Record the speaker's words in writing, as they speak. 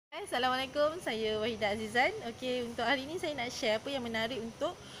Assalamualaikum, saya Wahidah Azizan. Okey, untuk hari ini saya nak share apa yang menarik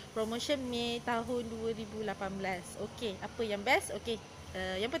untuk promotion Mei tahun 2018. Okey, apa yang best? Okey,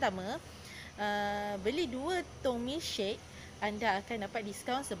 yang pertama, beli 2 tong Mealshake, anda akan dapat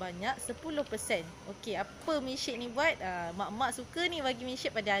diskaun sebanyak 10%. Okey, apa Mealshake ni buat? Mak-mak suka ni bagi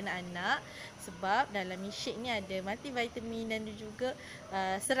Mealshake pada anak-anak sebab dalam Mealshake ni ada multivitamin dan juga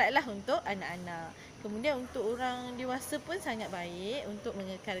serat lah untuk anak-anak. Kemudian untuk orang dewasa pun sangat baik untuk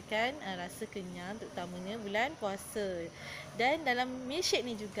mengekalkan rasa kenyang, terutamanya bulan puasa. Dan dalam Mealshake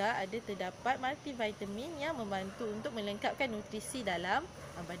ni juga ada terdapat multivitamin yang membantu untuk melengkapkan nutrisi dalam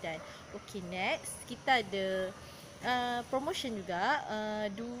badan. Okey, next kita ada promotion juga,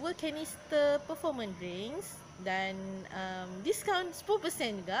 2 canister Performance Drinks dan diskaun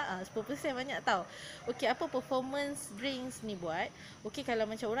 10% juga. 10% banyak tau. Okey, apa Performance Drinks ni buat? Okey, kalau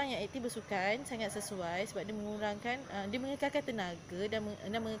macam orang yang aktif bersukan sangat sesuai sebab dia mengurangkan, dia mengekalkan tenaga dan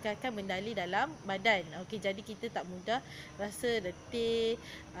mengekalkan bendali dalam badan. Okey, jadi kita tak mudah rasa letih.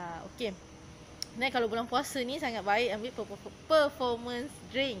 Okey. Dan kalau bulan puasa ni sangat baik ambil performance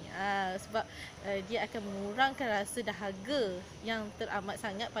drink sebab dia akan mengurangkan rasa dahaga yang teramat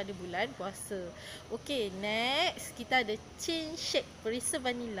sangat pada bulan puasa. Okey, next kita ada Cinch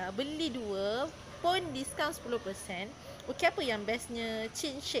Vanilla. Beli 2 pun diskaun 10%. Okey, apa yang bestnya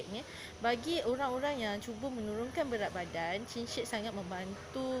Cinch ni? Bagi orang-orang yang cuba menurunkan berat badan, Cinch sangat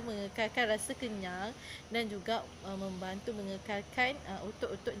membantu mengekalkan rasa kenyang dan juga membantu mengekalkan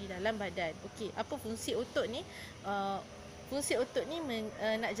otot-otot di dalam badan. Okey, apa fungsi otot ni? Fungsi otot ni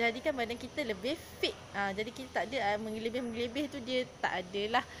nak jadikan badan kita lebih fit. Jadi kita tak ada mengelebih-mengelebih tu, dia tak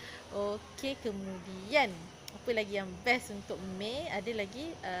adalah. Okey, kemudian apa lagi yang best untuk Mei? Ada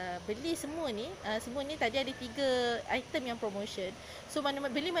lagi beli semua ni tadi ada 3 item yang promotion. So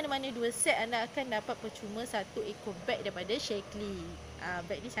beli mana-mana 2 set, anda akan dapat percuma 1 ekor beg daripada Shaklee.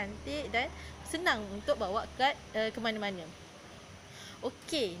 Beg ni cantik dan senang untuk bawa ke mana-mana.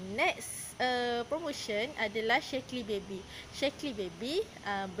 Okey, next promotion adalah Shaklee Baby. Shaklee Baby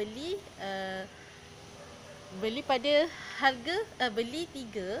beli pada harga beli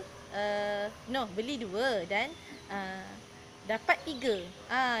 2 dan dapat 3.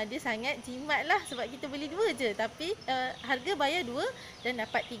 Dia sangat jimat lah sebab kita beli 2 je, tapi harga bayar 2 dan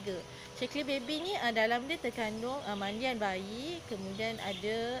dapat 3. Shaklee Baby ni dalam dia terkandung mandian bayi, kemudian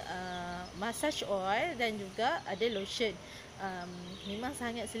ada massage oil dan juga ada lotion. Memang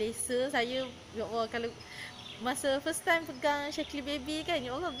sangat selesa. Saya, ya Allah, kalau masa first time pegang Shaklee Baby kan,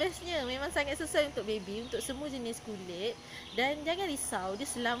 ya Allah, bestnya. Memang sangat sesuai untuk baby, untuk semua jenis kulit. Dan jangan risau, dia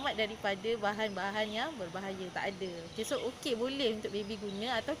selamat daripada bahan-bahan yang berbahaya, tak ada. Okay, so okey, boleh untuk baby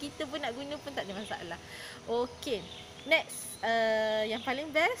guna atau kita pun nak guna pun tak ada masalah. Okey, next yang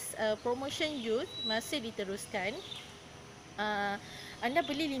paling best, promotion youth masih diteruskan. Anda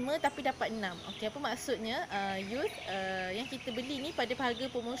beli 5 tapi dapat 6. Okey, apa maksudnya? Youth yang kita beli ni pada harga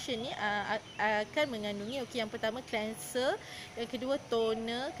promotion ni akan mengandungi, okey, yang pertama cleanser, yang kedua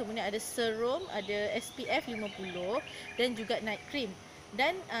toner, kemudian ada serum, ada SPF 50 dan juga night cream.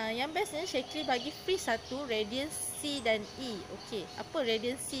 Dan yang bestnya Shaklee bagi free 1 Radiance C dan E. Okey, apa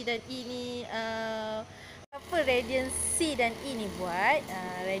Radiance C dan E ni? Apa Radiance C dan E ni buat?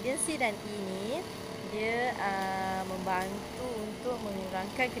 Radiance C dan E ni dia membantu untuk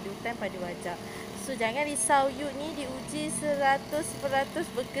mengurangkan kedutan pada wajah. So jangan risau, youth ni diuji 100%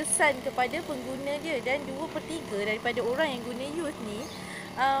 berkesan kepada pengguna dia, dan 2/3 daripada orang yang guna youth ni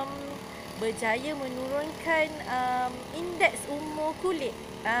berjaya menurunkan indeks umur kulit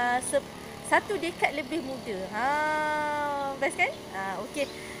 1 dekad lebih muda. Best kan? Okey.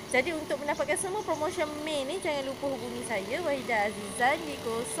 Jadi untuk mendapatkan semua promotion Mei ni, jangan lupa hubungi saya Wahidah Azizan di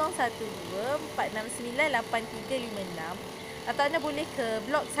 0124698356, atau anda boleh ke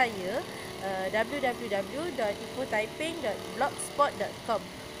blog saya www.ipotyping.blogspot.com.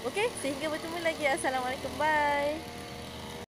 Okey, sehingga bertemu lagi. Assalamualaikum, bye.